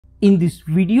In this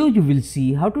video, you will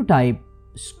see how to type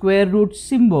square root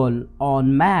symbol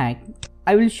on Mac.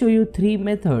 I will show you 3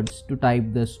 methods to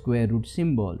type the square root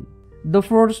symbol. The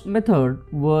first method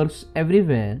works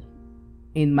everywhere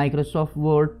in Microsoft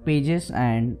Word, Pages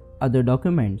and other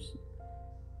documents.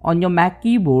 On your Mac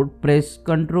keyboard, press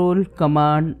Ctrl,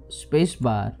 Command,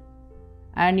 Spacebar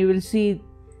and you will see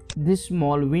this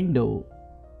small window.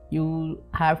 You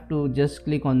have to just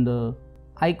click on the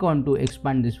icon to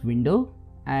expand this window,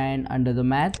 and under the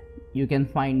math you can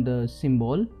find the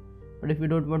symbol, but if you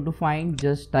don't want to find,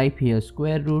 just type here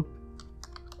square root,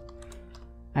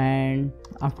 and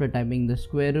after typing the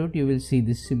square root you will see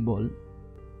this symbol.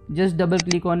 Just double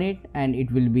click on it and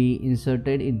it will be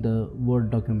inserted in the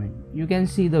Word document. You can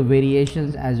see the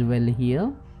variations as well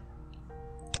here.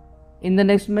 In the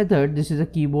next method, this is a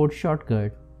keyboard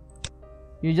shortcut.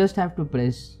 You just have to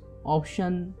press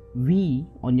Option V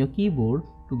on your keyboard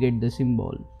to get the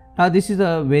symbol. Now this is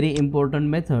a very important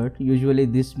method. Usually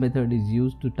this method is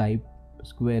used to type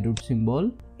square root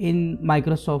symbol. In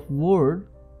Microsoft Word,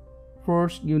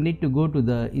 first you need to go to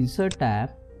the Insert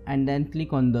tab and then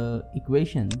click on the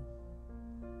equation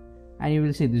and you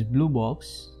will see this blue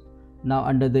box. Now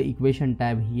under the equation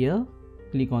tab here,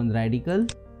 click on radical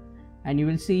and you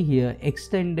will see here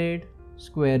extended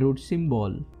square root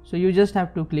symbol. So you just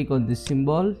have to click on this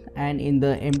symbol and in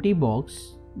the empty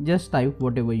box just type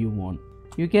whatever you want.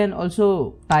 You can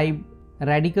also type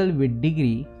radical with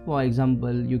degree. For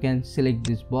example, you can select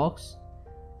this box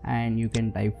and you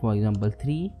can type, for example,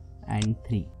 3 and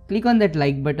 3. Click on that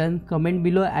like button, comment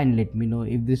below and let me know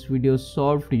if this video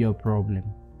solved your problem.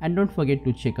 And don't forget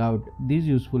to check out these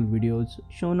useful videos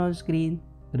shown on screen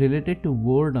related to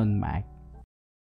Word on Mac.